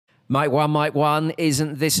Mic one,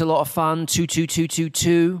 isn't this a lot of fun?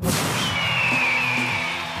 22222.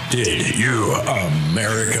 Did you,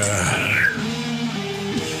 America?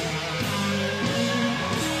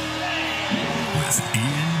 With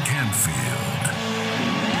Ian Campfield.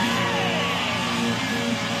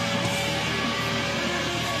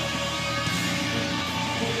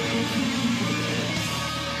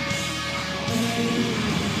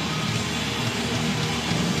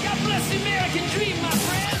 God bless the American dream, my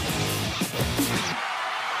friend.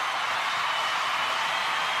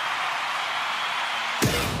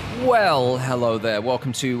 Well, hello there.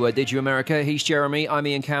 Welcome to Did You America? He's Jeremy. I'm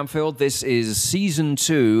Ian Campfield. This is Season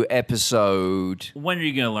 2, episode... When are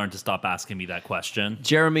you going to learn to stop asking me that question?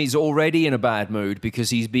 Jeremy's already in a bad mood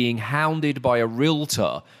because he's being hounded by a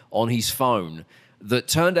realtor on his phone that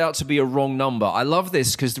turned out to be a wrong number. I love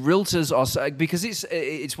this because the realtors are... Because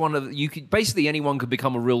it's one of... You could, basically, anyone could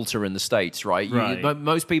become a realtor in the States, right? Right.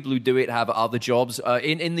 Most people who do it have other jobs.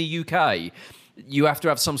 In the UK... You have to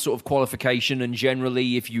have some sort of qualification, and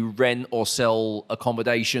generally, if you rent or sell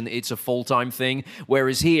accommodation, it's a full-time thing.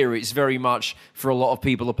 Whereas here, it's very much, for a lot of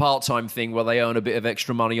people, a part-time thing where they earn a bit of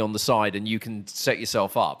extra money on the side, and you can set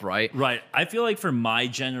yourself up, right? Right. I feel like for my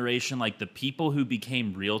generation, like the people who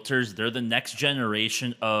became realtors, they're the next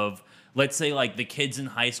generation of... Let's say like the kids in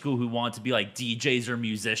high school who want to be like DJs or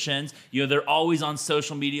musicians, you know, they're always on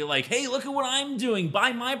social media like, hey, look at what I'm doing.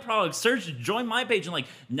 Buy my product, search, join my page. And like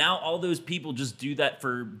now all those people just do that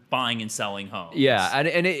for buying and selling homes. Yeah, and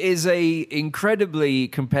it is a incredibly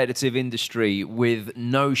competitive industry with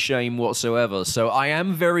no shame whatsoever. So I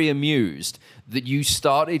am very amused that you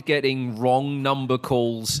started getting wrong number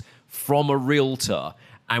calls from a realtor.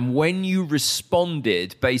 And when you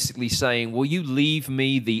responded, basically saying, will you leave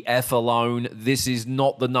me the F alone? This is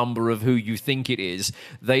not the number of who you think it is.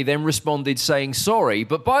 They then responded saying, sorry,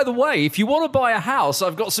 but by the way, if you want to buy a house,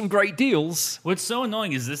 I've got some great deals. What's so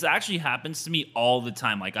annoying is this actually happens to me all the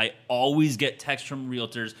time. Like I always get texts from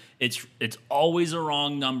realtors. It's always a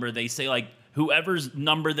wrong number. They say like, whoever's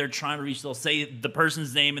number they're trying to reach, they'll say the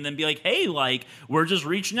person's name and then be like, hey, like, we're just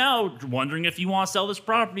reaching out, wondering if you want to sell this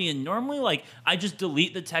property. And normally, like, I just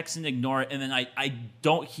delete the text and ignore it. And then I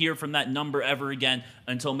don't hear from that number ever again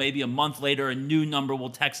until maybe a month later, a new number will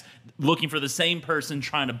text looking for the same person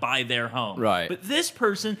trying to buy their home. Right. But this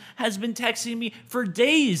person has been texting me for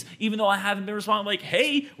days, even though I haven't been responding. Like,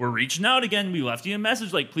 hey, we're reaching out again. We left you a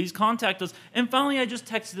message. Like, please contact us. And finally, I just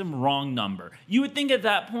texted him wrong number. You would think at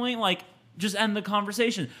that point, like, just end the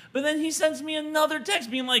conversation. But then he sends me another text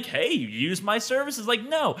being like, hey, you use my services. Like,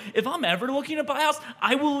 no, if I'm ever looking to buy a house,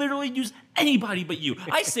 I will literally use anybody but you.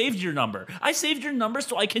 I saved your number. I saved your number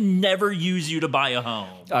so I can never use you to buy a home.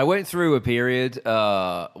 I went through a period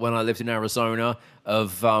when I lived in Arizona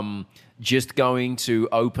of just going to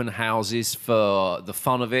open houses for the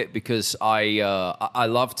fun of it because I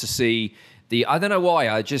love to see... I don't know why,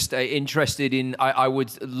 I just interested in, I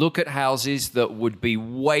would look at houses that would be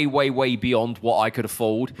way, way, way beyond what I could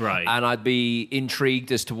afford. Right. And I'd be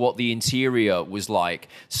intrigued as to what the interior was like.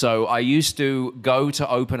 So I used to go to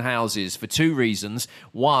open houses for two reasons.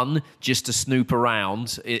 One, just to snoop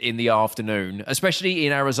around in the afternoon, especially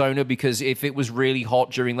in Arizona, because if it was really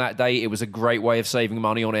hot during that day, it was a great way of saving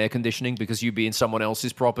money on air conditioning because you'd be in someone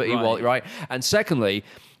else's property, right? And secondly,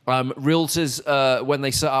 realtors, when they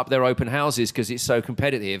set up their open houses, because it's so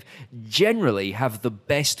competitive, generally have the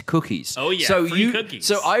best cookies. Oh, yeah, free cookies.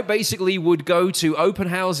 So I basically would go to open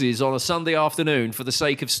houses on a Sunday afternoon for the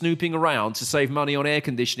sake of snooping around to save money on air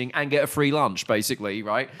conditioning and get a free lunch, basically,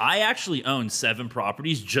 right? I actually own 7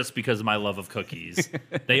 properties just because of my love of cookies.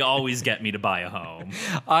 They always get me to buy a home.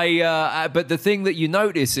 But the thing that you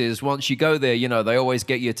notice is once you go there, you know, they always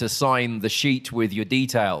get you to sign the sheet with your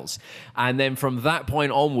details. And then from that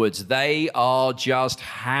point onwards, they are just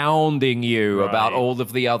hounding you about all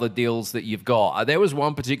of the other deals that you've got. There was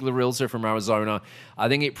one particular realtor from Arizona. I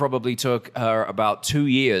think it probably took her about 2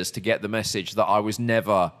 years to get the message that I was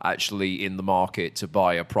never actually in the market to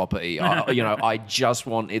buy a property. I just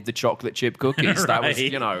wanted the chocolate chip cookies. That was,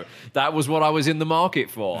 that was what I was in the market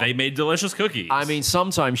for. They made delicious cookies. I mean,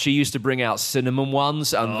 sometimes she used to bring out cinnamon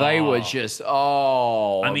ones, and they were just,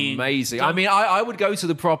 amazing. I mean, I would go to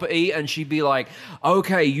the property, and she'd be like,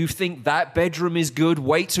 okay, you think that bedroom is good?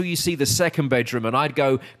 Wait till you see the second bedroom. And I'd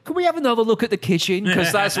go, can we have another look at the kitchen?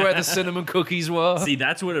 Because that's where the cinnamon cookies were. See,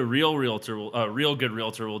 that's what a real good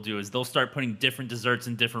realtor will do, is they'll start putting different desserts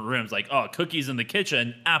in different rooms. Like, cookies in the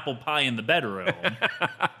kitchen, apple pie in the bedroom.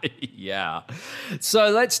 Yeah. So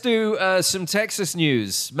let's do some Texas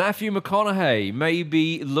news. Matthew McConaughey may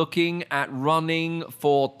be looking at running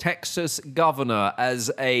for Texas governor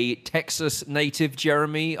as a Texas native.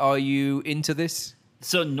 Jeremy, are you into this?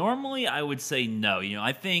 So normally I would say no.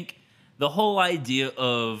 I think the whole idea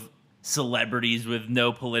of celebrities with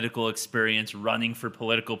no political experience running for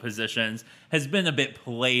political positions has been a bit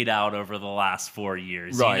played out over the last 4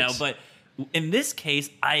 years. Right. But in this case,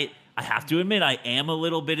 I have to admit I am a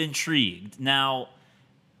little bit intrigued. Now,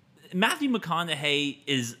 Matthew McConaughey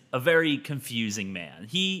is a very confusing man.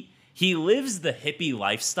 He lives the hippie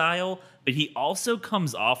lifestyle, but he also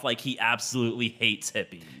comes off like he absolutely hates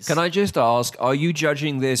hippies. Can I just ask, are you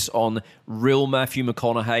judging this on real Matthew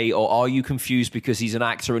McConaughey, or are you confused because he's an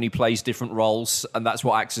actor and he plays different roles and that's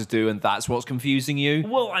what actors do and that's what's confusing you?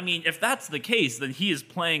 Well, I mean, if that's the case, then he is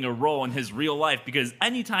playing a role in his real life, because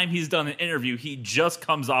anytime he's done an interview, he just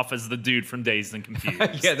comes off as the dude from Dazed and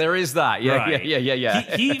Confused. Yeah, there is that. Yeah, Right.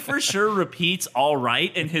 yeah. He for sure repeats all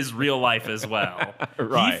right in his real life as well.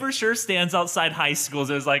 Right. He for sure stands outside high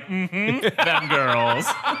schools and is like, them girls.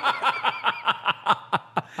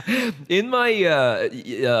 In my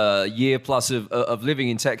year plus of living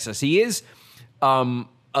in Texas, he is a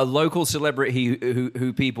local celebrity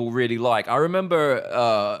who people really like. I remember,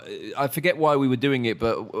 I forget why we were doing it,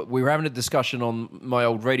 but we were having a discussion on my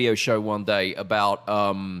old radio show one day about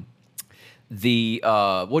the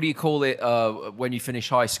what do you call it when you finish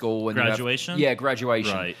high school? When Graduation? Yeah,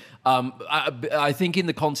 graduation. Right. I think in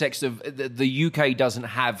the context of the UK doesn't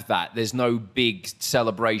have that. There's no big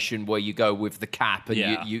celebration where you go with the cap and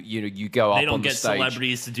Yeah. you go up They don't on the get stage.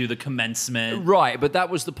 celebrities to do the commencement. Right, but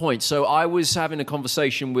that was the point. So I was having a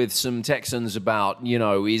conversation with some Texans about,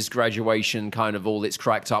 is graduation kind of all it's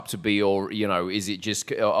cracked up to be, or, is it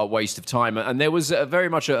just a waste of time? And there was very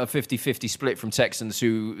much a 50-50 split from Texans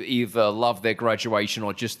who either loved their graduation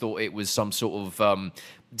or just thought it was some sort of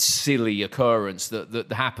silly occurrence that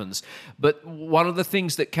happens. But one of the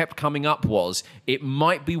things that kept coming up was it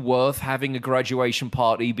might be worth having a graduation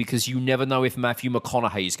party because you never know if Matthew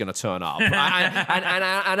McConaughey is going to turn up. and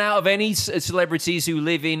out of any celebrities who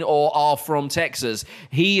live in or are from Texas,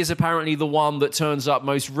 he is apparently the one that turns up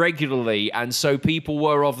most regularly. And so people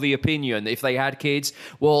were of the opinion, if they had kids,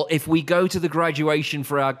 well, if we go to the graduation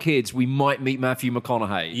for our kids, we might meet Matthew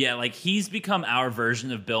McConaughey. Yeah, like he's become our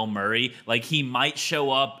version of Bill Murray. Like he might show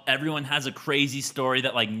up. Everyone has a crazy story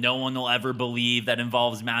that like no one will ever believe that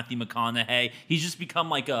involves Matthew McConaughey. He's just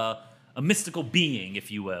become like a mystical being,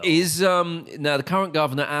 if you will. Is now the current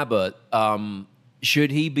governor Abbott?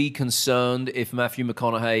 Should he be concerned if Matthew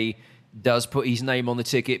McConaughey does put his name on the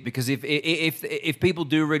ticket? Because if people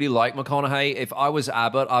do really like McConaughey, if I was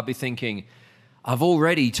Abbott, I'd be thinking, I've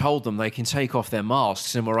already told them they can take off their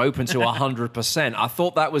masks and we're open to 100%. I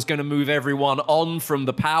thought that was going to move everyone on from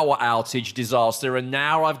the power outage disaster, and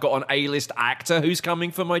now I've got an A-list actor who's coming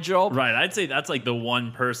for my job. Right, I'd say that's like the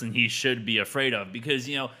one person he should be afraid of, because,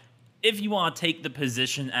 if you want to take the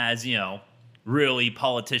position as, really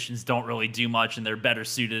politicians don't really do much and they're better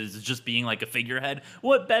suited as just being like a figurehead,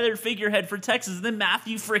 what better figurehead for Texas than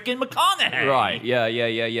Matthew frickin' McConaughey? Right,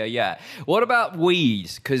 yeah. What about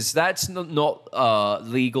weed? Because that's not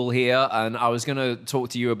legal here, and I was going to talk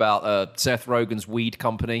to you about Seth Rogen's weed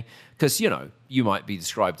company, because, you might be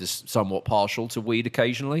described as somewhat partial to weed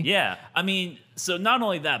occasionally. Yeah, I mean, so not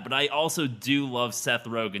only that, but I also do love Seth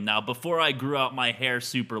Rogen. Now, before I grew out my hair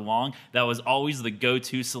super long, that was always the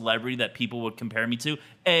go-to celebrity that people would compare me to.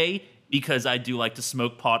 A, because I do like to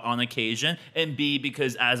smoke pot on occasion, and B,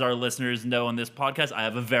 because as our listeners know on this podcast, I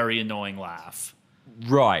have a very annoying laugh.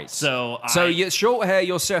 Right. So you're short hair,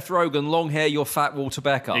 you're Seth Rogen. Long hair, you're Fat Walter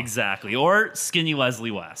Becker. Exactly. Or skinny Leslie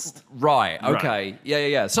West. Right. Okay. Right.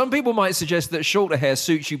 Yeah. Some people might suggest that shorter hair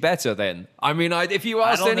suits you better. Then, I mean, if you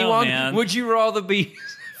asked don't know, anyone, man. would you rather be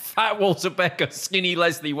Fat Walter Becker, skinny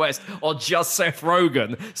Leslie West, or just Seth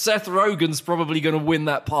Rogen? Seth Rogen's probably going to win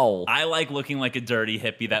that poll. I like looking like a dirty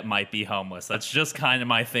hippie that might be homeless. That's just kind of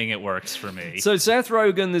my thing. It works for me. So Seth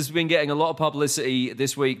Rogen has been getting a lot of publicity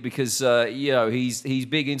this week because he's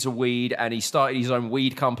big into weed, and he started his own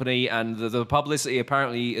weed company, and the publicity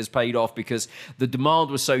apparently has paid off because the demand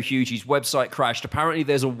was so huge. His website crashed. Apparently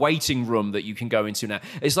there's a waiting room that you can go into now.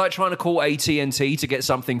 It's like trying to call AT&T to get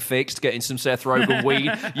something fixed, getting some Seth Rogen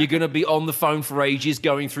weed. You're going to be on the phone for ages,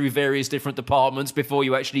 going through various different departments before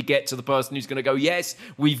you actually get to the person who's going to go, yes,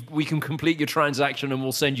 we can complete your transaction and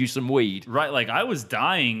we'll send you some weed. Right, like I was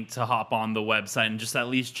dying to hop on the website and just at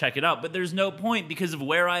least check it out, but there's no point because of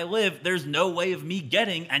where I live. There's no way of me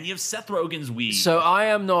getting any of Seth Rogen's weed. So I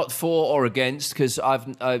am not for or against because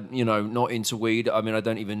I'm not into weed. I mean, I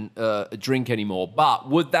don't even drink anymore. But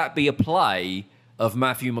would that be a play of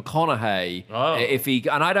Matthew McConaughey if he?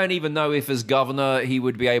 And I don't even know if as governor he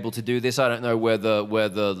would be able to do this. I don't know where the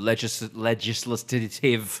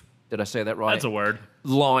legislative, did I say that right? That's a word.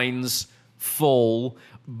 Lines fall.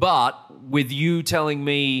 But with you telling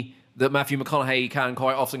me that Matthew McConaughey can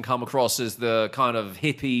quite often come across as the kind of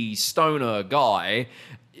hippie stoner guy,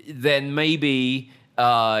 then maybe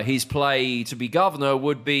his play to be governor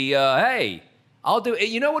would be, hey, I'll do it.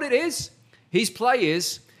 You know what it is? His play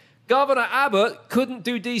is, Governor Abbott couldn't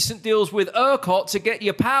do decent deals with ERCOT to get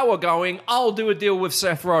your power going. I'll do a deal with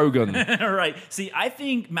Seth Rogen. Right. See, I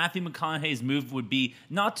think Matthew McConaughey's move would be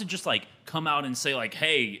not to just like come out and say like,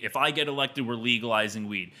 hey, if I get elected, we're legalizing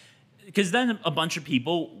weed. Because then a bunch of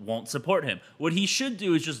people won't support him. What he should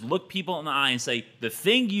do is just look people in the eye and say, the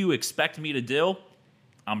thing you expect me to do,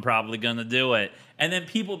 I'm probably going to do it. And then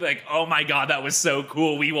people be like, oh my God, that was so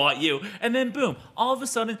cool. We want you. And then boom, all of a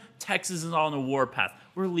sudden, Texas is on a warpath.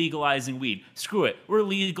 We're legalizing weed. Screw it. We're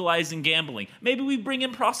legalizing gambling. Maybe we bring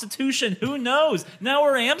in prostitution. Who knows? Now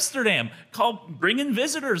we're Amsterdam. Bring in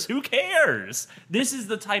visitors. Who cares? This is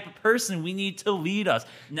the type of person we need to lead us.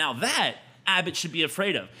 Now that Abbott should be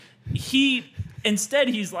afraid of. Instead,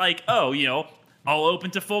 he's like, oh, I'll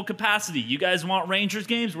open to full capacity. You guys want Rangers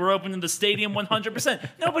games? We're opening the stadium 100%.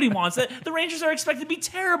 Nobody wants that. The Rangers are expected to be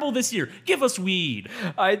terrible this year. Give us weed.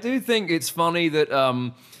 I do think it's funny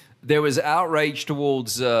that there was outrage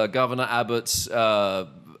towards Governor Abbott's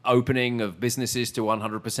opening of businesses to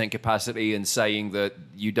 100% capacity and saying that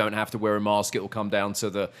you don't have to wear a mask. It will come down to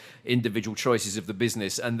the individual choices of the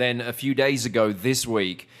business. And then a few days ago this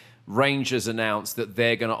week, Rangers announced that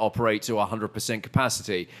they're going to operate to 100%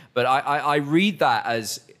 capacity. But I read that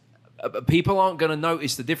as people aren't going to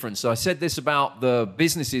notice the difference. So I said this about the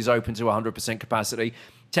businesses open to 100% capacity.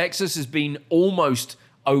 Texas has been almost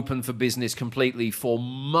open for business completely for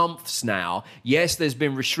months now. Yes, there's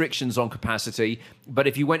been restrictions on capacity, but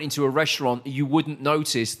if you went into a restaurant, you wouldn't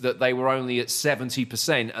notice that they were only at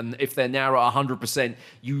 70%. And if they're now at 100%,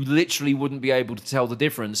 you literally wouldn't be able to tell the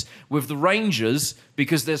difference. With the Rangers,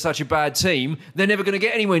 because they're such a bad team, they're never going to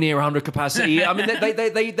get anywhere near 100 capacity. I mean,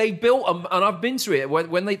 they built, and I've been to it,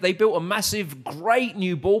 when they built a massive, great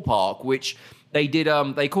new ballpark, which they did.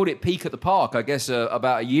 They called it Peak at the Park, I guess,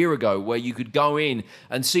 about a year ago, where you could go in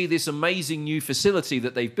and see this amazing new facility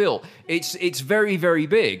that they've built. It's very, very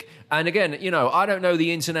big. And again, I don't know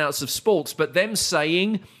the ins and outs of sports, but them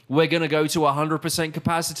saying we're going to go to 100%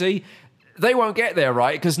 capacity, they won't get there,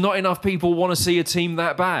 right? Because not enough people want to see a team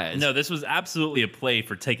that bad. No, this was absolutely a play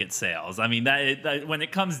for ticket sales. I mean, that when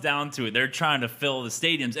it comes down to it, they're trying to fill the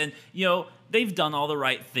stadiums, and they've done all the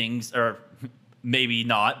right things, or maybe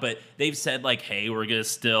not, but they've said like, hey, we're going to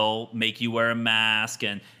still make you wear a mask,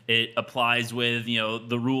 and it applies with,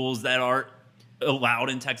 the rules that are allowed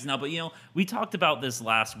in Texas now. But, we talked about this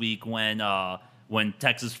last week when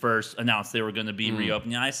Texas first announced they were going to be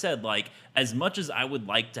reopening. I said, like, as much as I would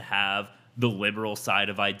like to have the liberal side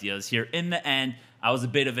of ideas here, in the end, I was a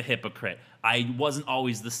bit of a hypocrite. I wasn't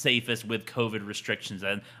always the safest with COVID restrictions.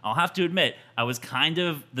 And I'll have to admit, I was kind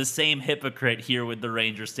of the same hypocrite here with the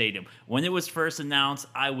Ranger Stadium. When it was first announced,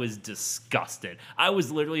 I was disgusted. I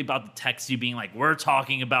was literally about to text you being like, we're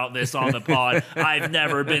talking about this on the pod. I've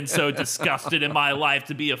never been so disgusted in my life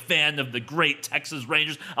to be a fan of the great Texas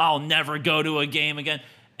Rangers. I'll never go to a game again.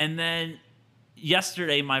 And then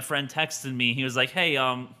yesterday, my friend texted me. He was like, hey,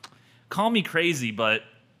 call me crazy, but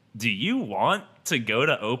do you want to go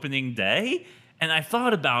to opening day? And I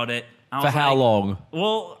thought about it. For how long?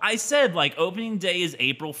 Well, I said, like, opening day is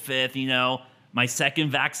April 5th. My second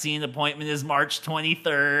vaccine appointment is March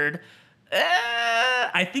 23rd.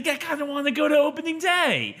 I think I kind of want to go to opening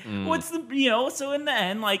day. What's the, so in the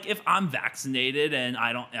end, like, if I'm vaccinated and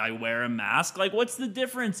I wear a mask, like, what's the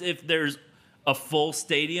difference if there's a full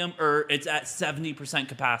stadium or it's at 70%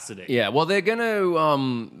 capacity? Yeah, well, they're going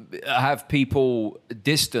to have people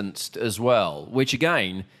distanced as well, which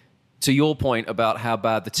again, to your point about how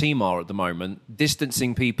bad the team are at the moment,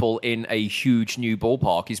 distancing people in a huge new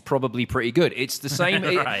ballpark is probably pretty good. It's the same.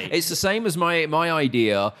 Right. It's the same as my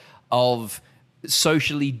idea of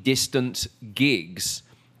socially distant gigs,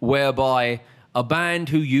 whereby a band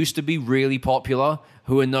who used to be really popular,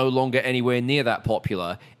 who are no longer anywhere near that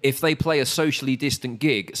popular, if they play a socially distant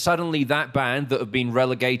gig, suddenly that band that have been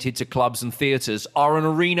relegated to clubs and theaters are an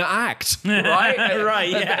arena act, right? Right,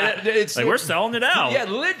 yeah. It's like, we're selling it out. Yeah,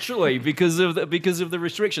 literally, because of the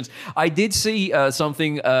restrictions. I did see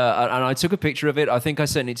something, and I took a picture of it. I think I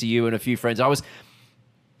sent it to you and a few friends. I was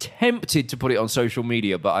tempted to put it on social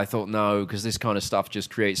media, but I thought no, because this kind of stuff just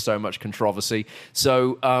creates so much controversy.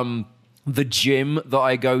 So the gym that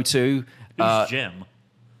I go to... Who's Jim?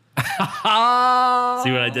 See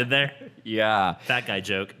what I did there? Yeah. Fat guy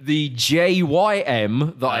joke. The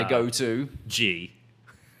JYM that I go to. G.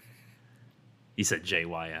 He said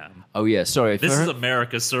JYM. Oh yeah, sorry. This is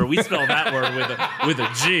America, sir. We spell that word with a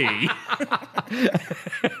G.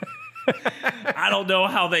 I don't know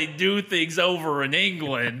how they do things over in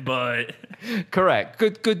England, but correct.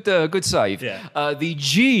 Good save. Yeah. The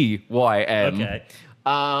GYM. okay.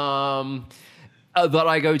 That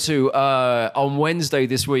I go to on Wednesday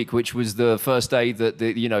this week, which was the first day that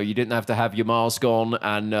you didn't have to have your mask on,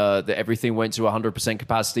 and that everything went to 100%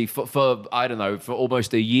 capacity for I don't know, for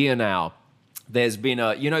almost a year now. There's been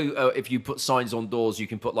if you put signs on doors, you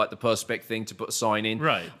can put like the Perspex thing to put a sign in.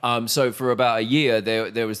 Right. So for about a year,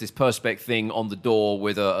 there was this Perspex thing on the door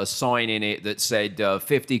with a sign in it that said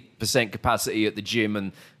 50% capacity at the gym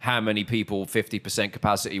and how many people 50%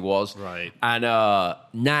 capacity was. Right. And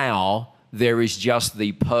now there is just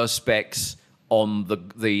the Perspex on the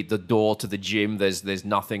door to the gym. There's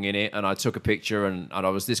nothing in it, and I took a picture, and I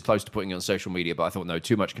was this close to putting it on social media, but I thought no,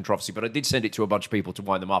 too much controversy. But I did send it to a bunch of people to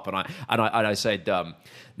wind them up, and I said,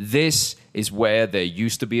 this is where there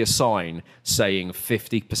used to be a sign saying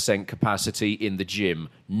 50% capacity in the gym,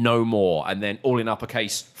 no more, and then all in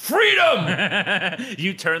uppercase, freedom.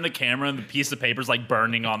 You turn the camera and the piece of paper's like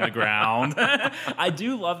burning on the ground. I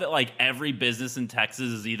do love that like every business in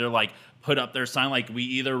Texas is either like put up their sign like we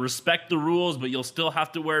either respect the rules but you'll still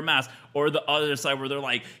have to wear a mask, or the other side where they're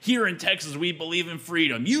like, here in Texas we believe in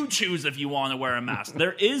freedom, you choose if you want to wear a mask.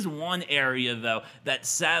 There is one area though that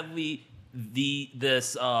sadly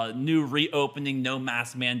this new reopening no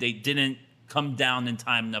mask mandate didn't come down in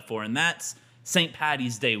time enough for, and that's St.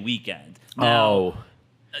 Patty's Day weekend. Now,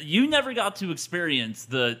 you never got to experience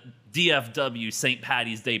the DFW St.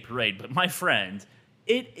 Patty's Day parade, but my friend,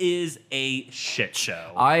 it is a shit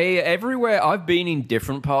show. Everywhere I've been in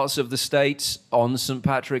different parts of the states on St.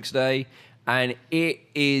 Patrick's Day, and it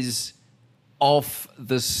is off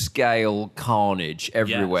the scale carnage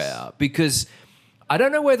everywhere. Yes. Because I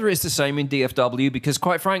don't know whether it's the same in DFW, because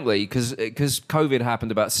quite frankly, because COVID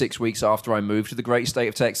happened about 6 weeks after I moved to the great state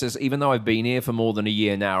of Texas, even though I've been here for more than a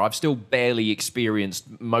year now, I've still barely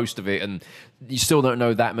experienced most of it, and you still don't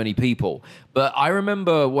know that many people. But I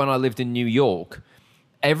remember when I lived in New York,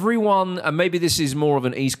 everyone, and maybe this is more of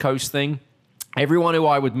an East Coast thing, everyone who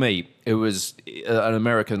I would meet who was an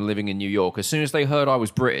American living in New York, as soon as they heard I was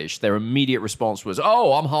British, their immediate response was,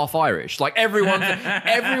 "Oh, I'm half Irish." Like every American.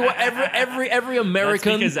 That's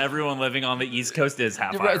because everyone living on the East Coast is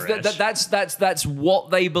half Irish. That's what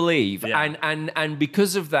they believe, Yeah. and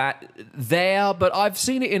because of that, but I've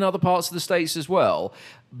seen it in other parts of the States as well.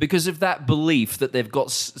 Because of that belief that they've got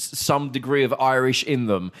some degree of Irish in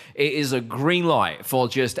them, it is a green light for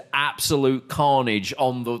just absolute carnage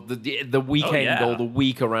on the weekend or the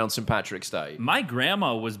week around St. Patrick's Day. My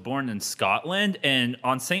grandma was born in Scotland, and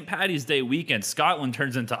on St. Patty's Day weekend, Scotland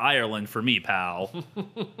turns into Ireland for me, pal.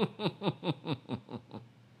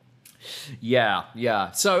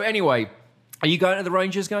 Yeah. So anyway, are you going to the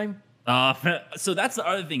Rangers game? So that's the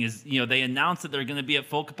other thing is, they announced that they're going to be at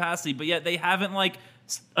full capacity, but yet they haven't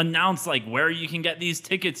announced where you can get these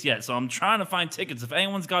tickets yet. So I'm trying to find tickets. If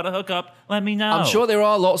anyone's got a hookup, let me know. I'm sure there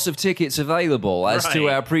are lots of tickets available, as to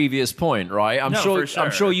Right. our previous point, right? I'm for sure.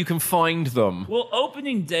 I'm sure you can find them. Well,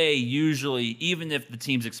 opening day usually, even if the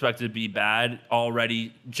team's expected to be bad,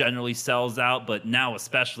 already generally sells out. But now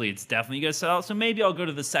especially, it's definitely going to sell out. So maybe I'll go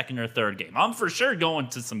to the second or third game. I'm for sure going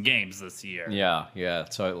to some games this year. Yeah,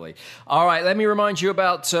 totally. All right, let me remind you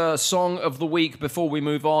about Song of the Week before we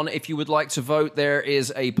move on. If you would like to vote, there is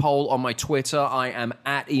a poll on my Twitter. I am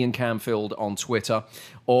at Ian Camfield on Twitter.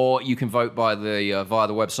 Or you can vote via the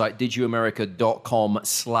website,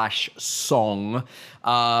 didyouamerica.com/song.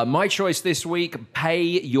 My choice this week, Pay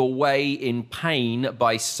Your Way in Pain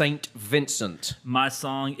by St. Vincent. My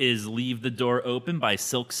song is Leave the Door Open by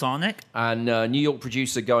Silk Sonic. And New York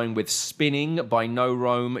producer going with Spinning by No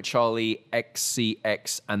Rome, Charlie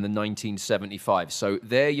XCX, and the 1975. So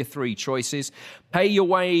there are your three choices. Pay Your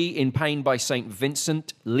Way in Pain by St.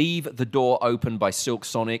 Vincent, Leave the Door Open by Silk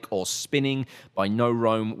Sonic, or Spinning by No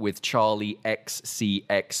Rome with Charlie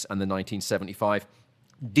XCX and the 1975.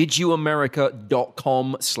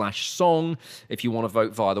 didyouamerica.com/song if you want to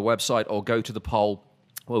vote via the website, or go to the poll,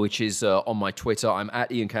 which is on my Twitter. I'm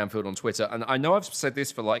at Ian Camfield on Twitter. And I know I've said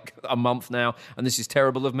this for a month now, and this is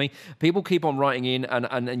terrible of me. People keep on writing in,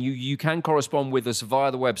 and you can correspond with us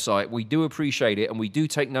via the website. We do appreciate it, and we do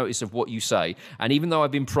take notice of what you say. And even though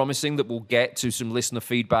I've been promising that we'll get to some listener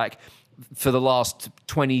feedback for the last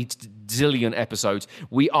 20 zillion episodes,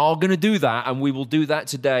 we are going to do that, and we will do that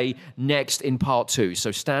today next in part 2.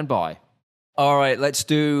 So stand by. All right, let's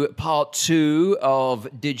do part 2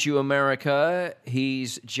 of Did You America?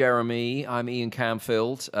 He's Jeremy. I'm Ian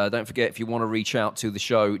Camfield. Don't forget, if you want to reach out to the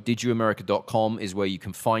show, didyouamerica.com is where you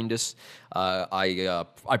can find us. I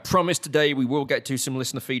promise today we will get to some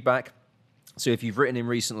listener feedback. So if you've written in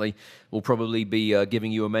recently, we'll probably be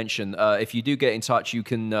giving you a mention. If you do get in touch, you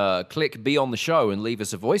can click Be on the Show and leave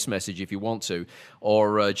us a voice message if you want to,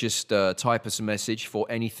 or just type us a message for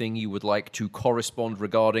anything you would like to correspond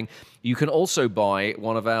regarding. You can also buy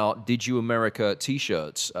one of our Did You America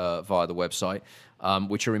t-shirts via the website,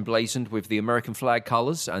 which are emblazoned with the American flag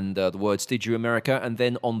colors and the words Did You America, and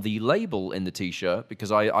then on the label in the t-shirt,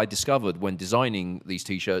 because I discovered when designing these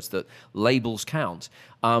t-shirts that labels count.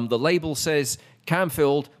 The label says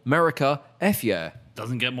Camfield, America, F yeah.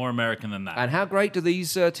 Doesn't get more American than that. And how great do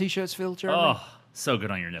these t-shirts feel, Jeremy? Oh, so good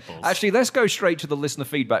on your nipples. Actually, let's go straight to the listener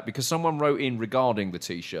feedback, because someone wrote in regarding the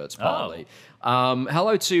t-shirts partly.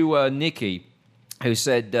 Hello to Nikki, who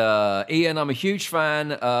said, Ian, I'm a huge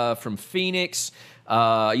fan from Phoenix.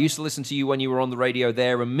 I used to listen to you when you were on the radio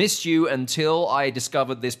there and missed you until I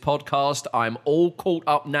discovered this podcast. I'm all caught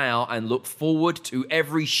up now and look forward to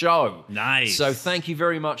every show. Nice. So thank you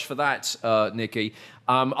very much for that, Nikki.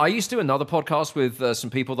 I used to do another podcast with some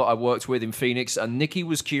people that I worked with in Phoenix, and Nikki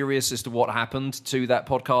was curious as to what happened to that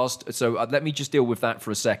podcast. So let me just deal with that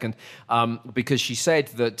for a second, because she said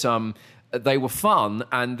that they were fun,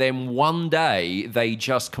 and then one day they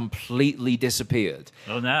just completely disappeared.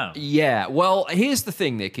 Oh, no. Yeah. Well, here's the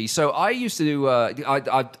thing, Nikki. So I used to do,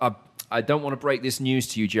 I don't want to break this news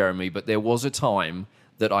to you, Jeremy, but there was a time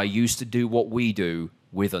that I used to do what we do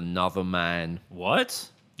with another man. What?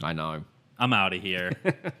 I know. I'm out of here.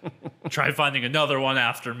 Try finding another one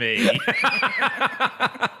after me.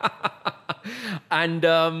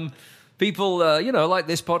 And people, like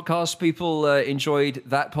this podcast, people enjoyed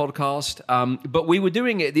that podcast. But we were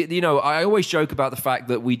doing it, I always joke about the fact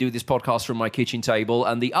that we do this podcast from my kitchen table,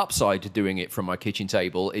 and the upside to doing it from my kitchen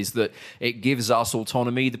table is that it gives us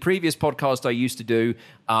autonomy. The previous podcast I used to do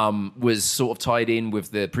was sort of tied in with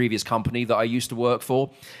the previous company that I used to work for.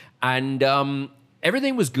 And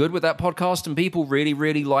everything was good with that podcast, and people really,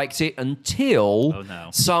 really liked it until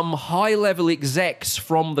some high-level execs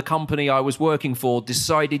from the company I was working for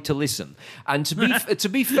decided to listen. And to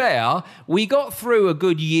be fair, we got through a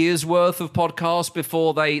good year's worth of podcasts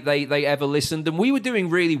before they ever listened, and we were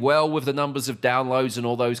doing really well with the numbers of downloads and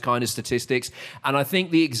all those kind of statistics. And I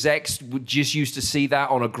think the execs would just used to see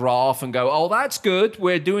that on a graph and go, "Oh, that's good.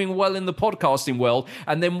 We're doing well in the podcasting world."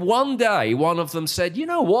 And then one day, one of them said, "You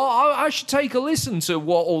know what? I should take a listen to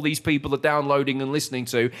what all these people are downloading and listening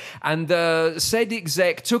to." And said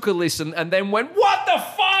exec took a listen and then went, "What the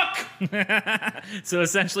fuck?" So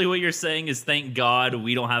essentially what you're saying is, thank God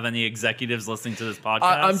we don't have any executives listening to this podcast.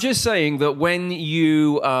 I'm just saying that when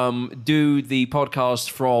you do the podcast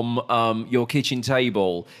from your kitchen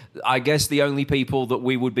table, I guess the only people that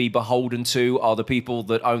we would be beholden to are the people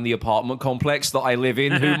that own the apartment complex that I live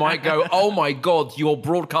in, who might go, "Oh my God, you're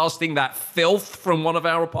broadcasting that filth from one of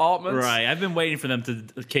our apartments." Right. I've been waiting for them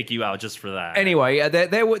to kick you out just for that. Anyway,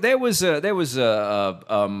 there was an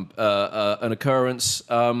occurrence,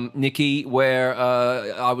 Nikki, where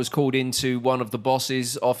I was called into one of the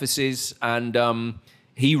boss's offices, and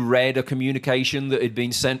he read a communication that had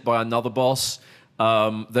been sent by another boss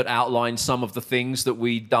that outlined some of the things that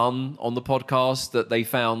we'd done on the podcast that they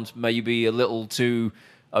found maybe a little too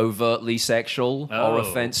overtly sexual or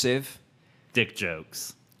offensive. Dick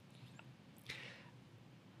jokes.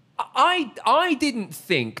 I didn't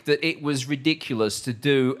think that it was ridiculous to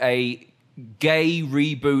do a gay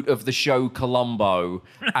reboot of the show Columbo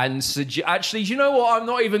and actually, you know what? I'm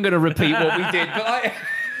not even going to repeat what we did, but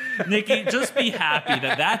Nikki, just be happy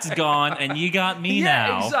that that's gone and you got me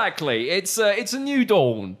now. Yeah, exactly. It's a new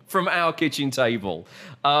dawn from our kitchen table.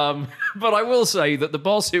 But I will say that the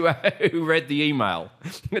boss who read the email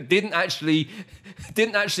didn't actually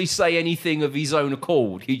say anything of his own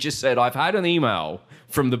accord. He just said, "I've had an email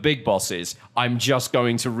from the big bosses. I'm just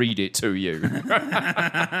going to read it to you."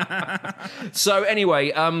 So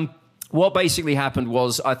anyway, what basically happened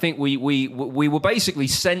was, I think we were basically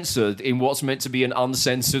censored in what's meant to be an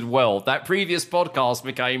uncensored world. That previous podcast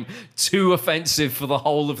became too offensive for the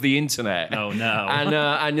whole of the internet. Oh no!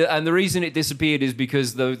 And the reason it disappeared is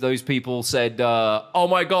because those people said, "Oh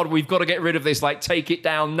my God, we've got to get rid of this. Like, take it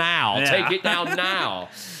down now. Yeah. Take it down now."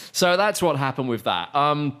 So that's what happened with that.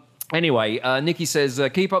 Anyway, Nikki says,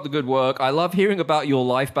 keep up the good work. I love hearing about your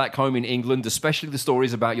life back home in England, especially the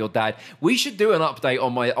stories about your dad. We should do an update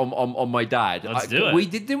on my dad. Let's do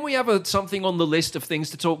it. Didn't we have something on the list of things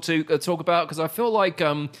to talk about? Because I feel like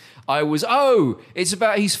it's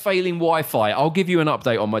about he's failing Wi-Fi. I'll give you an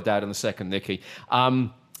update on my dad in a second, Nikki.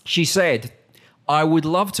 She said, I would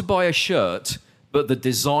love to buy a shirt, but the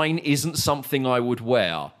design isn't something I would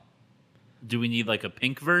wear. Do we need like a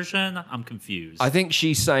pink version? I'm confused. I think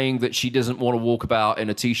she's saying that she doesn't want to walk about in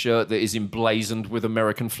a t-shirt that is emblazoned with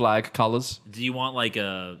American flag colors. Do you want like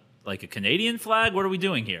a Canadian flag? What are we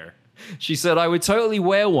doing here? She said, I would totally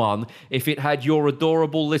wear one if it had your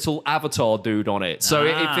adorable little avatar dude on it. So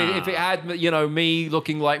if it had, me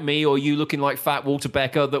looking like me or you looking like fat Walter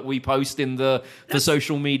Becker that we post in the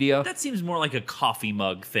social media. That seems more like a coffee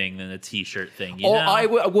mug thing than a t-shirt thing, you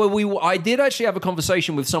know? I did actually have a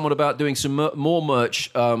conversation with someone about doing some more merch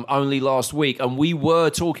only last week, and we were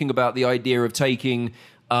talking about the idea of taking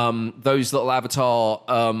those little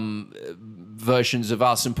avatar versions of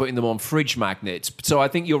us and putting them on fridge magnets. So I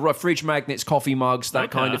think your fridge magnets, coffee mugs,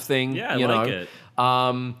 that kind of thing. Yeah, I like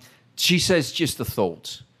it. She says just a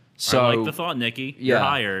thought. So, I like the thought, Nikki. You're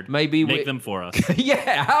hired. Maybe make them for us.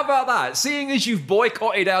 Yeah, how about that? Seeing as you've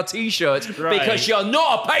boycotted our t-shirts because you're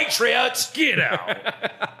not a patriot. Get out.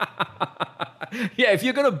 Yeah, if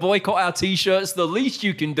you're going to boycott our t-shirts, the least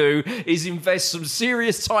you can do is invest some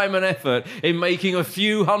serious time and effort in making a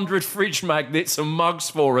few hundred fridge magnets and mugs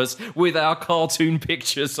for us with our cartoon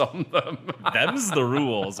pictures on them. Them's the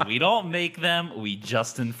rules. We don't make them, we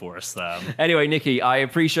just enforce them. Anyway, Nikki, I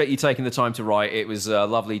appreciate you taking the time to write. It was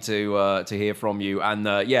lovely to hear from you. And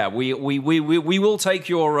we will take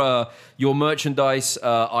your merchandise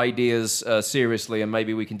ideas seriously, and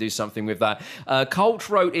maybe we can do something with that. Colt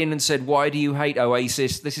wrote in and said, why do you hate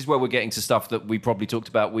Oasis? This is where we're getting to stuff that we probably talked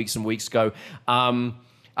about weeks and weeks ago.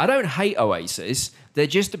 I don't hate Oasis. They're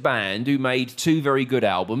just a band who made 2 very good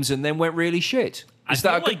albums and then went really shit. I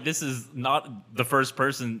feel like this is not the first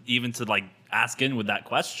person even to like ask in with that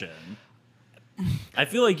question. I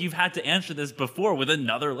feel like you've had to answer this before with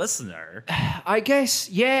another listener. I guess,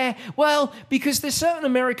 yeah. Well, because there's certain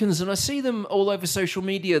Americans, and I see them all over social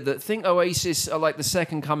media, that think Oasis are like the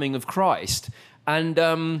second coming of Christ. And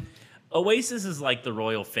Oasis is like the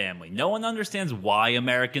royal family. No one understands why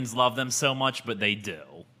Americans love them so much, but they do.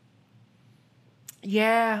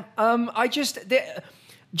 Yeah, they're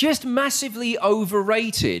just massively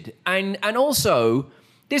overrated. And also,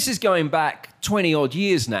 this is going back 20 odd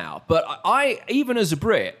years now, but I, even as a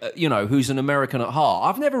Brit, who's an American at heart,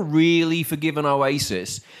 I've never really forgiven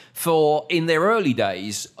Oasis for, in their early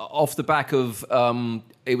days, off the back of,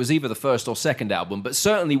 it was either the first or second album, but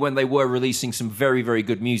certainly when they were releasing some very, very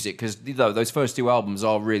good music, because those first 2 albums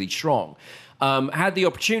are really strong. Had the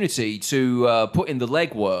opportunity to put in the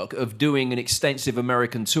legwork of doing an extensive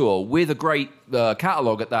American tour with a great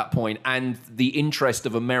catalogue at that point, and the interest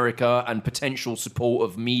of America and potential support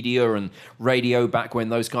of media and radio back when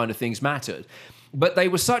those kind of things mattered. But they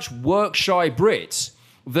were such work-shy Brits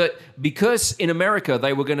that because in America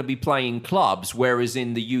they were going to be playing clubs, whereas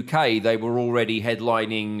in the UK they were already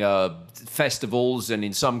headlining festivals and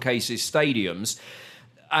in some cases stadiums,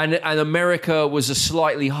 and America was a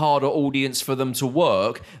slightly harder audience for them to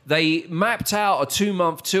work, they mapped out a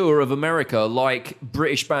 2-month tour of America like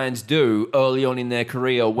British bands do early on in their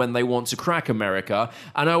career when they want to crack America.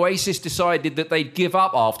 And Oasis decided that they'd give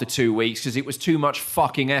up after 2 weeks because it was too much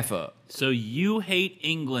fucking effort. So you hate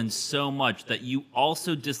England so much that you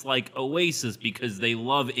also dislike Oasis because they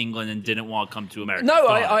love England and didn't want to come to America.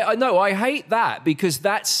 No, I hate that because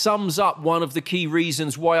that sums up one of the key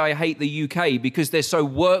reasons why I hate the UK, because they're so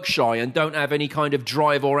work shy and don't have any kind of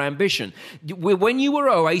drive or ambition. When you were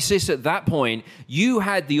Oasis at that point, you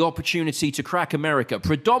had the opportunity to crack America,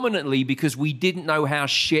 predominantly because we didn't know how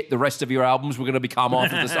shit the rest of your albums were going to become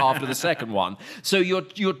after the second one. So you're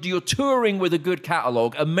touring with a good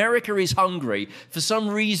catalogue. America is hungry. For some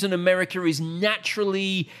reason, America is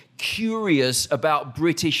naturally curious about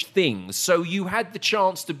British things. So you had the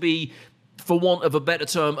chance to be, for want of a better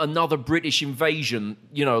term, another British invasion,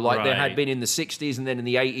 like there had been in the 60s and then in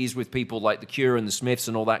the 80s with people like The Cure and the Smiths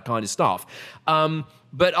and all that kind of stuff.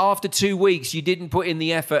 But after 2 weeks, you didn't put in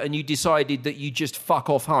the effort and you decided that you just fuck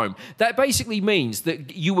off home. That basically means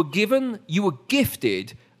that you were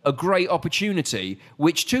gifted a great opportunity,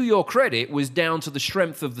 which to your credit was down to the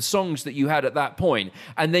strength of the songs that you had at that point,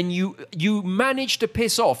 and then you managed to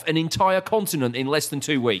piss off an entire continent in less than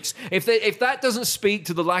 2 weeks. If that doesn't speak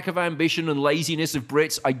to the lack of ambition and laziness of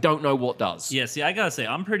Brits, I don't know what does. Yeah, see, I gotta say,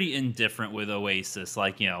 I'm pretty indifferent with Oasis.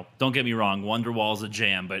 Like, don't get me wrong, Wonderwall's a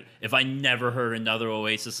jam, but if I never heard another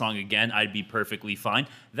Oasis song again, I'd be perfectly fine.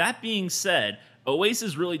 That being said,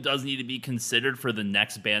 Oasis really does need to be considered for the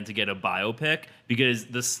next band to get a biopic, because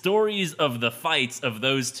the stories of the fights of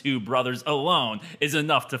those two brothers alone is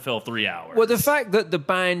enough to fill 3 hours. Well, the fact that the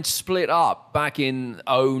band split up back in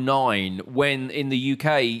 2009, when in the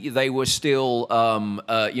UK they were still, an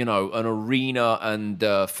arena and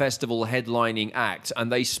festival headlining act,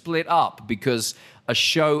 and they split up because a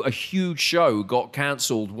huge show got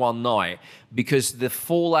cancelled one night because the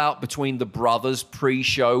fallout between the brothers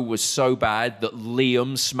pre-show was so bad that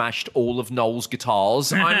Liam smashed all of Noel's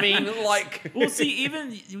guitars. I mean, like... Well, see,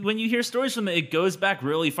 even when you hear stories from it goes back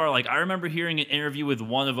really far. Like, I remember hearing an interview with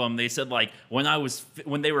one of them. They said, like,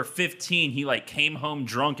 when they were 15, he, like, came home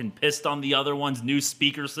drunk and pissed on the other one's new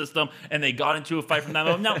speaker system, and they got into a fight from that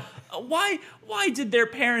moment. Now, why did their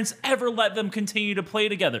parents ever let them continue to play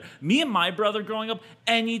together? Me and my brother growing up,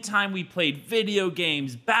 anytime we played video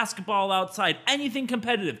games, basketball outside, anything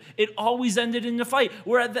competitive, it always ended in a fight.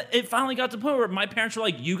 Where it finally got to the point where my parents were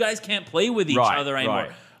like, you guys can't play with each other anymore.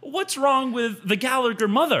 Right. What's wrong with the Gallagher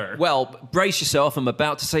mother? Well, brace yourself. I'm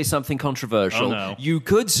about to say something controversial. Oh, no. You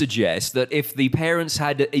could suggest that if the parents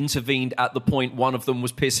had intervened at the point one of them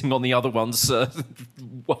was pissing on the other one's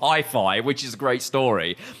hi-fi, which is a great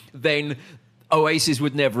story, then Oasis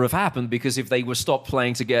would never have happened, because if they were stopped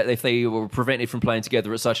playing together, if they were prevented from playing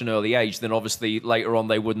together at such an early age, then obviously later on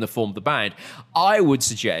they wouldn't have formed the band. I would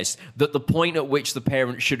suggest that the point at which the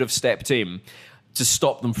parents should have stepped in to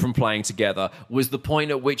stop them from playing together was the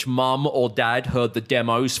point at which mum or dad heard the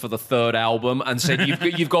demos for the third album and said,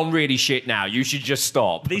 you've gone really shit now, you should just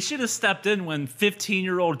stop. They should have stepped in when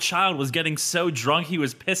 15-year-old child was getting so drunk he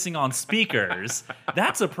was pissing on speakers.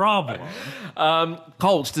 That's a problem.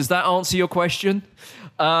 Colts, does that answer your question?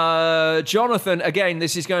 Jonathan, again,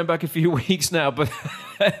 this is going back a few weeks now, but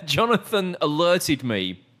Jonathan alerted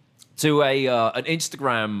me to an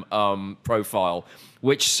Instagram profile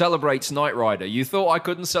which celebrates Knight Rider. You thought I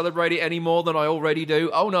couldn't celebrate it any more than I already do?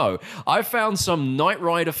 Oh no. I found some Knight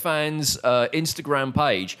Rider fans' Instagram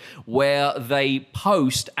page where they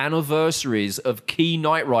post anniversaries of key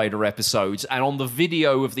Knight Rider episodes, and on the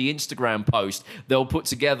video of the Instagram post, they'll put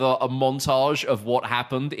together a montage of what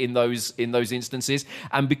happened in those instances.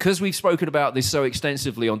 And because we've spoken about this so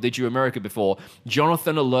extensively on Did You America before,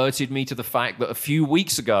 Jonathan alerted me to the fact that a few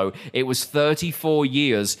weeks ago, it was 34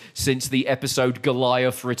 years since the episode Goliath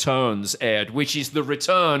Returns aired, which is the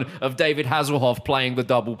return of David Hasselhoff playing the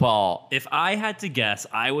double part. If I had to guess,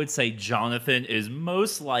 I would say Jonathan is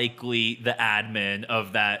most likely the admin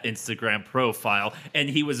of that Instagram profile, and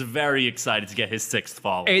he was very excited to get his 6th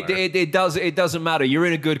follower. It doesn't matter. You're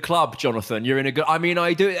in a good club, Jonathan. You're in a good... I mean,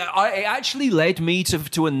 it actually led me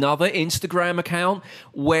to another Instagram account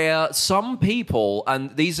where some people,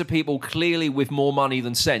 and these are people clearly with more money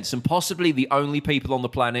than sense, and possibly the only people on the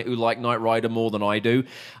planet who like Knight Rider more than I do.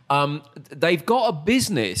 They've got a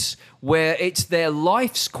business where it's their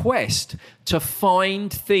life's quest to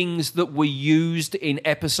find things that were used in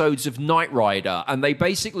episodes of Knight Rider, and they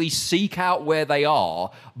basically seek out where they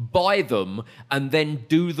are, buy them, and then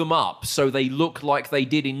do them up so they look like they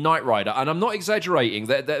did in Knight Rider. And I'm not exaggerating.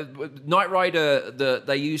 Knight Rider,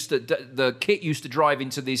 the Kit used to drive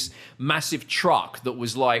into this massive truck that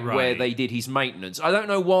was like where they did his maintenance. I don't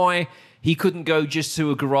know why he couldn't go just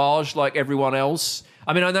to a garage like everyone else.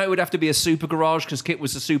 I mean, I know it would have to be a super garage because Kit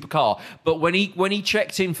was a supercar, but when he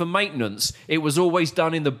checked in for maintenance, it was always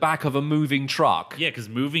done in the back of a moving truck. Yeah, because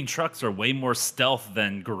moving trucks are way more stealth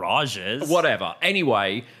than garages. Whatever.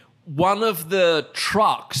 Anyway, one of the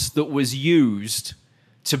trucks that was used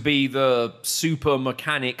to be the super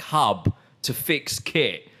mechanic hub to fix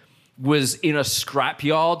Kit was in a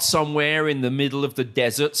scrapyard somewhere in the middle of the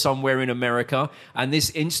desert, somewhere in America. And this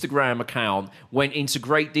Instagram account went into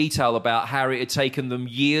great detail about how it had taken them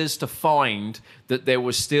years to find that there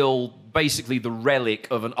was still basically the relic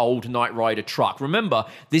of an old Knight Rider truck. Remember,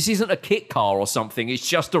 this isn't a kit car or something. It's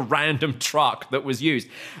just a random truck that was used.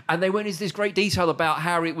 And they went into this great detail about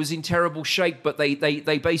how it was in terrible shape, but they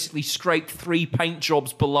basically scraped 3 paint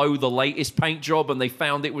jobs below the latest paint job, and they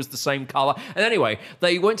found it was the same color. And anyway,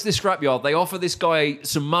 they went to this scrapyard. They offer this guy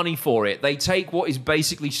some money for it. They take what is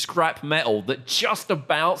basically scrap metal that just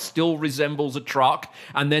about still resembles a truck,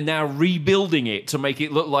 and they're now rebuilding it to make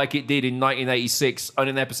it look like it did in 1986 on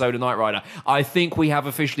an episode of Knight Rider. I think we have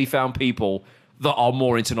officially found people that are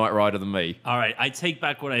more into Knight Rider than me. All right, I take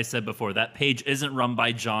back what I said before. That page isn't run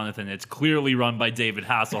by Jonathan. It's clearly run by David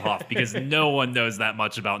Hasselhoff because no one knows that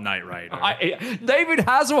much about Knight Rider. David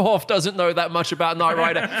Hasselhoff doesn't know that much about Knight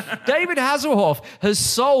Rider. David Hasselhoff has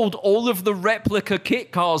sold all of the replica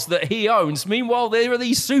kit cars that he owns. Meanwhile, there are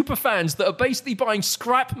these super fans that are basically buying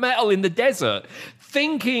scrap metal in the desert,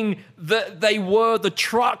 thinking that they were the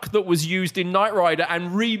truck that was used in Knight Rider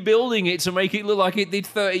and rebuilding it to make it look like it did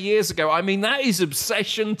 30 years ago. I mean, that is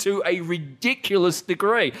obsession to a ridiculous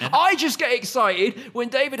degree. I just get excited when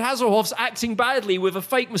David Hasselhoff's acting badly with a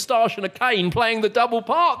fake moustache and a cane playing the double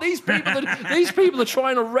part. These people are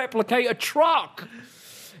trying to replicate a truck.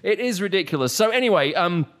 It is ridiculous. So anyway,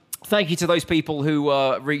 thank you to those people who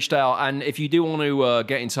reached out. And if you do want to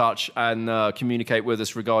get in touch and communicate with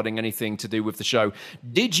us regarding anything to do with the show,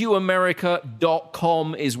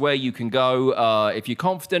 didyouamerica.com is where you can go. If you're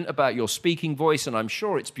confident about your speaking voice, and I'm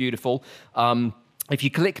sure it's beautiful, if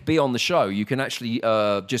you click Be on the Show, you can actually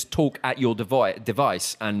just talk at your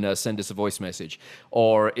device and send us a voice message.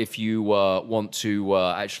 Or if you want to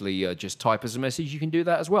actually just type us a message, you can do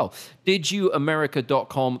that as well.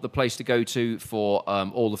 didyouamerica.com, the place to go to for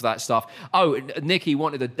all of that stuff. Oh, Nikki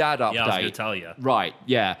wanted a dad update. Yeah, I was going to tell you. Right,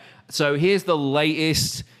 yeah. So here's the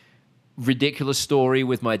latest ridiculous story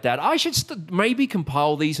with my dad. I should maybe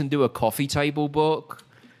compile these and do a coffee table book.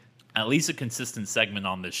 At least a consistent segment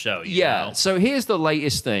on this show. You know? So here's the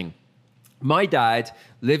latest thing. My dad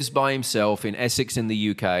lives by himself in Essex in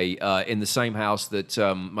the UK, in the same house that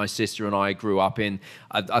my sister and I grew up in.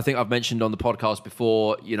 I think I've mentioned on the podcast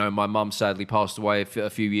before, you know, my mum sadly passed away a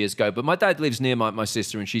few years ago, but my dad lives near my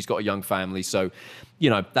sister and she's got a young family. So, you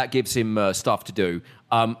know, that gives him stuff to do.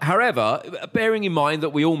 However, bearing in mind that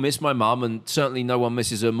we all miss my mum, and certainly no one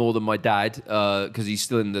misses her more than my dad, because he's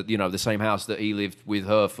still in the same house that he lived with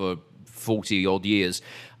her for 40 odd years.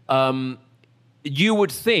 You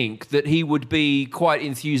would think that he would be quite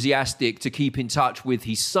enthusiastic to keep in touch with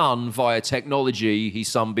his son via technology, his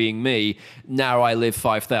son being me. Now I live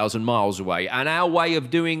 5,000 miles away. And our way of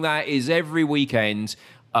doing that is every weekend,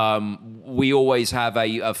 we always have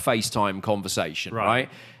a FaceTime conversation, right?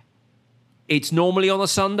 It's normally on a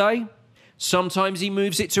Sunday. Sometimes he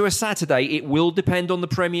moves it to a Saturday. It will depend on the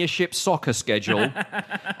Premiership soccer schedule.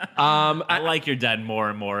 I like your dad more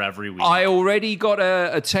and more every week. I already got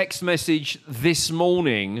a text message this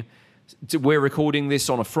morning. We're recording this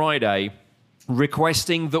on a Friday,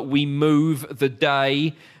 requesting that we move the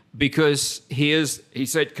day because he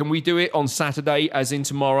said, can we do it on Saturday, as in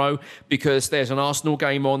tomorrow? Because there's an Arsenal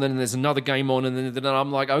game on and there's another game on. And then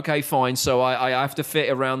I'm like, okay, fine. So I have to fit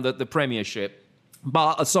around the Premiership.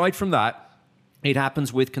 But aside from that, it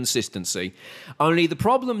happens with consistency. Only the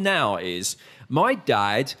problem now is my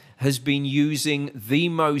dad has been using the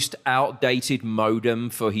most outdated modem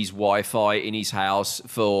for his Wi-Fi in his house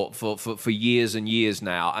for years and years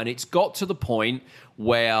now. And it's got to the point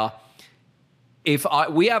where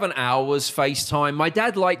we have an hour's FaceTime. My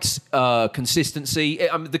dad likes consistency.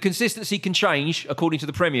 The consistency can change according to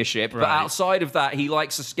the Premiership, but outside of that, he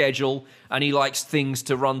likes a schedule and he likes things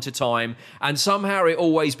to run to time. And somehow it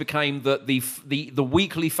always became that the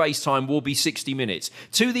weekly FaceTime will be 60 minutes,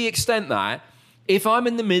 to the extent that if I'm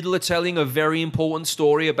in the middle of telling a very important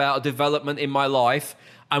story about a development in my life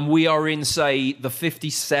and we are in, say, the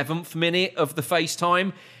 57th minute of the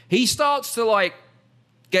FaceTime, he starts to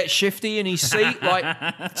get shifty in his seat,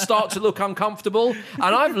 start to look uncomfortable.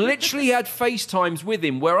 And I've literally had FaceTimes with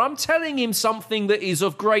him where I'm telling him something that is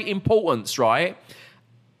of great importance, right?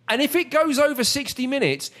 And if it goes over 60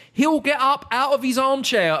 minutes, he'll get up out of his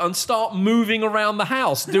armchair and start moving around the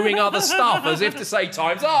house, doing other stuff, as if to say,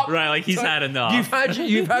 time's up. Right, like he's had enough.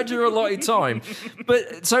 You've had your allotted time.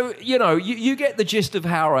 But so, you get the gist of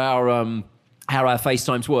how our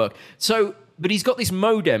FaceTimes work. So, but he's got this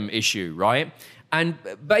modem issue, right? And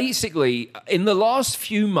basically, in the last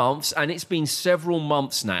few months, and it's been several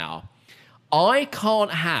months now, I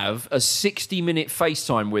can't have a 60-minute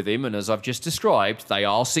FaceTime with him, and as I've just described, they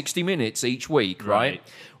are 60 minutes each week, right?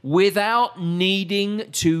 Without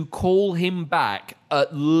needing to call him back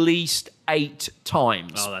at least 8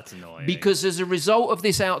 times. Oh, that's annoying. Because as a result of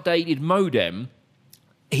this outdated modem,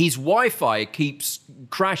 his Wi-Fi keeps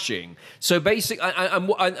crashing. So basically,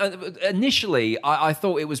 initially, I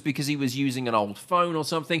thought it was because he was using an old phone or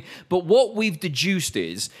something. But what we've deduced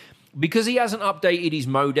is because he hasn't updated his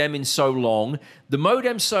modem in so long, the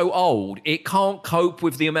modem's so old, it can't cope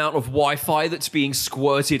with the amount of Wi-Fi that's being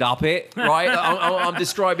squirted up it, right? I'm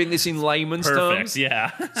describing this in layman's terms.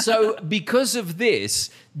 Yeah. So because of this,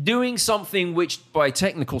 doing something which by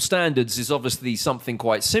technical standards is obviously something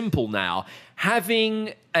quite simple now,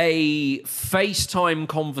 having a FaceTime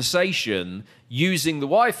conversation using the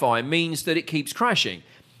Wi-Fi means that it keeps crashing.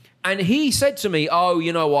 And he said to me, oh,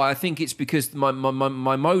 you know why? I think it's because my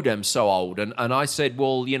modem's so old. And I said,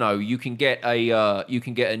 well, you know, you can get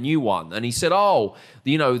a new one. And he said, oh,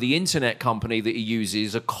 you know, the internet company that he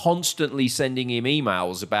uses are constantly sending him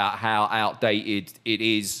emails about how outdated it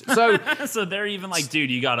is. So, so they're even like,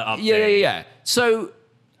 dude, you got to update. Yeah. So,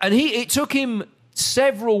 and it took him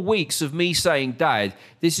several weeks of me saying, Dad,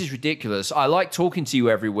 this is ridiculous. I like talking to you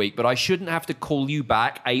every week, but I shouldn't have to call you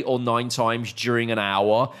back 8 or 9 times during an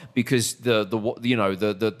hour because the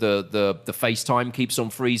FaceTime keeps on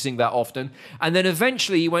freezing that often. And then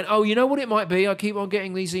eventually he went, oh, you know what it might be? I keep on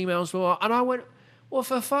getting these emails. And I went, well,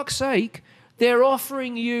 for fuck's sake, they're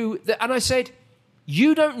offering you. And I said,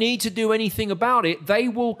 you don't need to do anything about it. They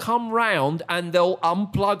will come round and they'll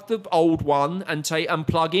unplug the old one and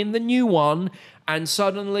plug in the new one. And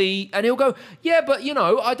suddenly, and he'll go, yeah, but you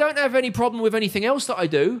know, I don't have any problem with anything else that I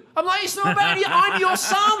do. I'm like, it's not about you. I'm your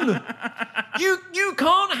son. You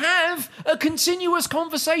can't have a continuous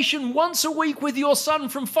conversation once a week with your son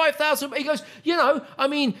from 5,000. He goes, you know, I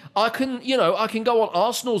mean, I can go on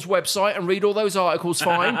Arsenal's website and read all those articles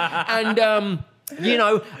fine. And, you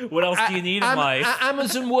know, what else do you need in life?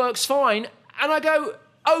 Amazon works fine. And I go,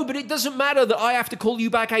 oh, but it doesn't matter that I have to call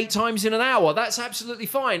you back 8 times in an hour. That's absolutely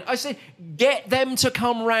fine. I say, get them to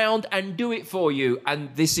come round and do it for you.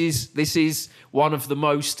 And this is one of the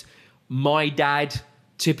most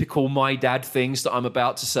typical my dad things that I'm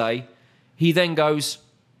about to say. He then goes,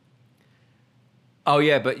 oh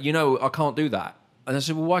yeah, but you know, I can't do that. And I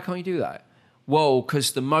said, well, why can't you do that? Well,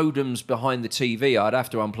 because the modem's behind the TV, I'd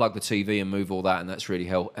have to unplug the TV and move all that, and that's really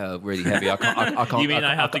really heavy. I can't. You mean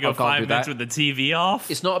I have to go 5 minutes with the TV off?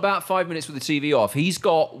 It's not about 5 minutes with the TV off. He's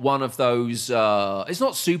got one of those. It's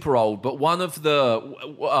not super old, but one of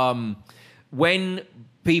the when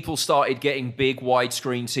people started getting big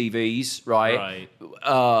widescreen TVs, right?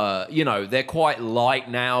 You know, they're quite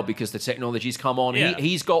light now because the technology's come on. Yeah.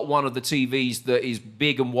 He's got one of the TVs that is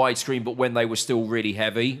big and widescreen, but when they were still really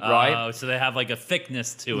heavy, right? Oh, so they have like a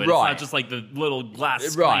thickness to it. Right. It's not just like the little glass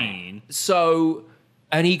screen. Right. So,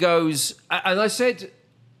 and he goes, and I said,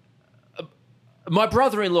 my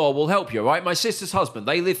brother-in-law will help you, right? My sister's husband,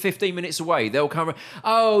 they live 15 minutes away. They'll come,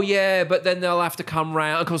 oh yeah, but then they'll have to come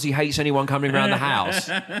round because he hates anyone coming around the house.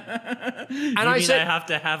 And I said, I have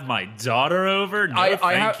to have my daughter over? No,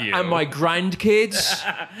 thank you. And my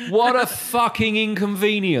grandkids? What a fucking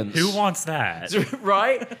inconvenience. Who wants that?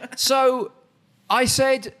 Right? So I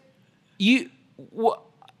said, you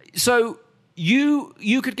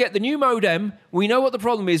could get the new modem. We know what the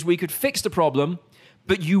problem is. We could fix the problem,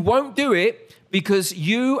 but you won't do it because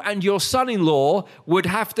you and your son-in-law would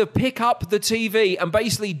have to pick up the TV and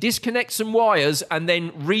basically disconnect some wires and then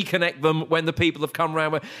reconnect them when the people have come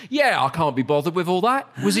around. Yeah, I can't be bothered with all that,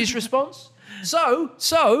 was his response.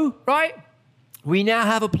 So, right, we now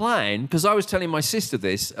have a plan, because I was telling my sister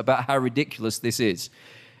this, about how ridiculous this is.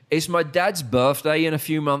 It's my dad's birthday in a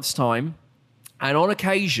few months' time, and on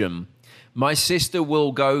occasion, my sister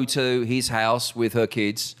will go to his house with her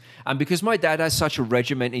kids. And because my dad has such a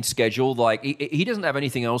regimented schedule, like he doesn't have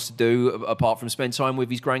anything else to do apart from spend time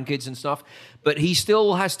with his grandkids and stuff, but he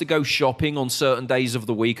still has to go shopping on certain days of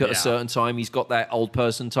the week at a certain time. He's got that old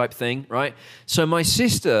person type thing, right? So my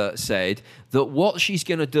sister said that what she's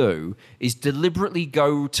going to do is deliberately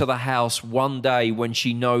go to the house one day when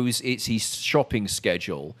she knows it's his shopping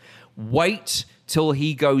schedule, wait till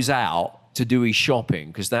he goes out to do his shopping,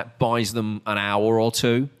 because that buys them an hour or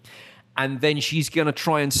two. And then she's going to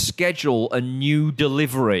try and schedule a new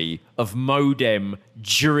delivery of modem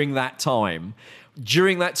during that time.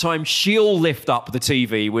 During that time, she'll lift up the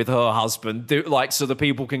TV with her husband, so the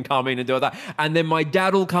people can come in and do that. And then my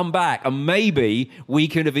dad will come back, and maybe we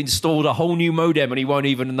can have installed a whole new modem, and he won't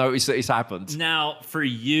even notice that it's happened. Now, for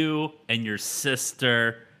you and your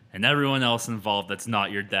sister and everyone else involved that's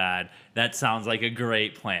not your dad, that sounds like a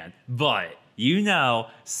great plan. But you know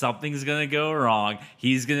something's going to go wrong.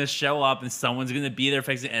 He's going to show up and someone's going to be there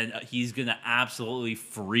fixing it, and he's going to absolutely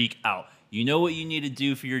freak out. You know what you need to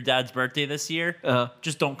do for your dad's birthday this year?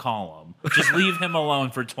 Just don't call him. Just leave him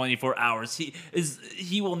alone for 24 hours.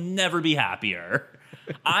 He will never be happier.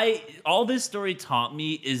 All this story taught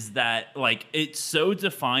me is that, like, it's so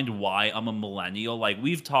defined why I'm a millennial. Like,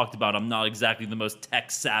 we've talked about, I'm not exactly the most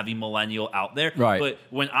tech savvy millennial out there. Right. But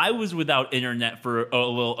when I was without internet for a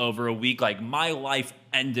little over a week, like, my life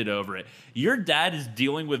ended over it. Your dad is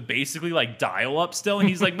dealing with basically like dial-up still, and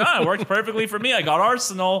he's like, no, it works perfectly for me. I got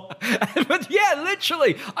Arsenal. But yeah,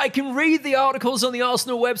 literally, I can read the articles on the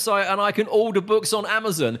Arsenal website and I can order books on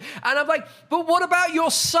Amazon. And I'm like, but what about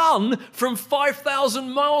your son from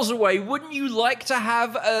 5,000 miles away? Wouldn't you like to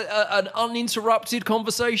have an uninterrupted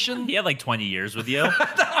conversation? He had like 20 years with you.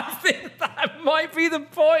 I think that might be the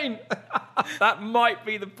point. That might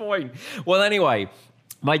be the point. Well, anyway,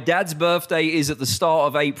 my dad's birthday is at the start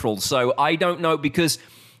of April, so I don't know, because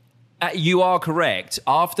you are correct.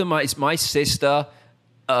 After my sister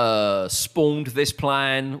spawned this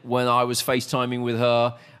plan when I was FaceTiming with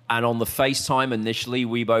her, and on the FaceTime initially,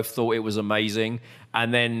 we both thought it was amazing.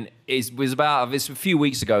 And then it was a few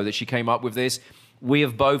weeks ago that she came up with this. We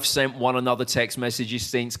have both sent one another text messages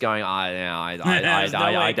since going, I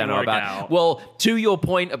don't know about it. Well, to your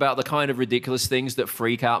point about the kind of ridiculous things that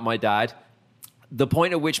freak out my dad, the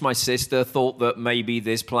point at which my sister thought that maybe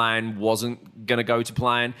this plan wasn't going to go to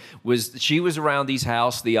plan was she was around his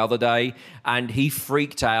house the other day and he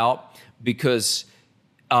freaked out because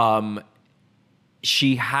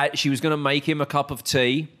she was going to make him a cup of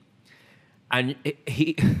tea and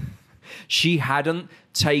she hadn't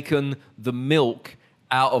taken the milk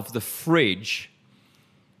out of the fridge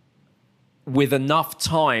with enough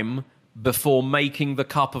time before making the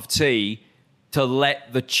cup of tea to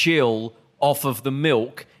let the chill off of the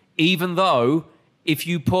milk, even though if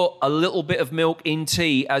you put a little bit of milk in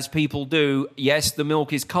tea, as people do, yes, the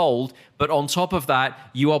milk is cold, but on top of that,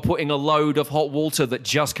 you are putting a load of hot water that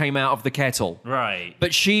just came out of the kettle. Right.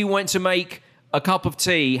 But she went to make a cup of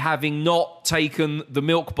tea having not taken the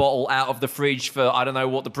milk bottle out of the fridge for, I don't know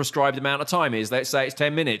what the prescribed amount of time is. Let's say it's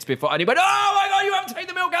 10 minutes before anybody, oh my God, you haven't taken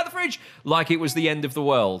the milk out of the fridge. Like it was the end of the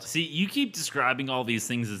world. See, you keep describing all these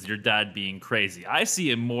things as your dad being crazy. I see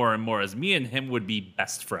him more and more as me and him would be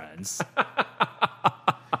best friends.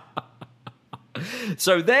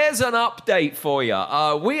 So there's an update for you.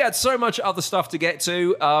 We had so much other stuff to get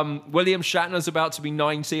to. William Shatner's about to be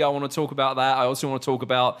 90. I want to talk about that. I also want to talk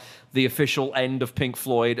about the official end of Pink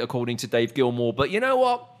Floyd, according to Dave Gilmour. But you know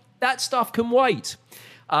what? That stuff can wait.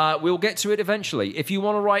 We'll get to it eventually. If you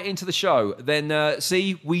want to write into the show, then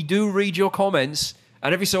we do read your comments.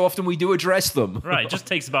 And every so often we do address them. Right, it just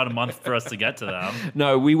takes about a month for us to get to them.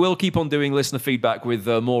 No, we will keep on doing listener feedback with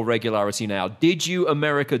more regularity now.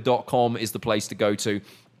 DidYouAmerica.com is the place to go to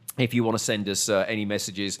if you want to send us any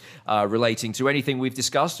messages relating to anything we've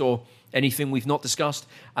discussed or anything we've not discussed.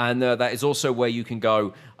 And that is also where you can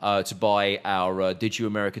go to buy our Did You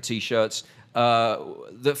America t-shirts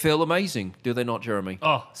that feel amazing. Do they not, Jeremy?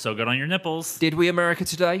 Oh, so good on your nipples. Did we America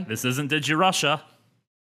today? This isn't Did You Russia?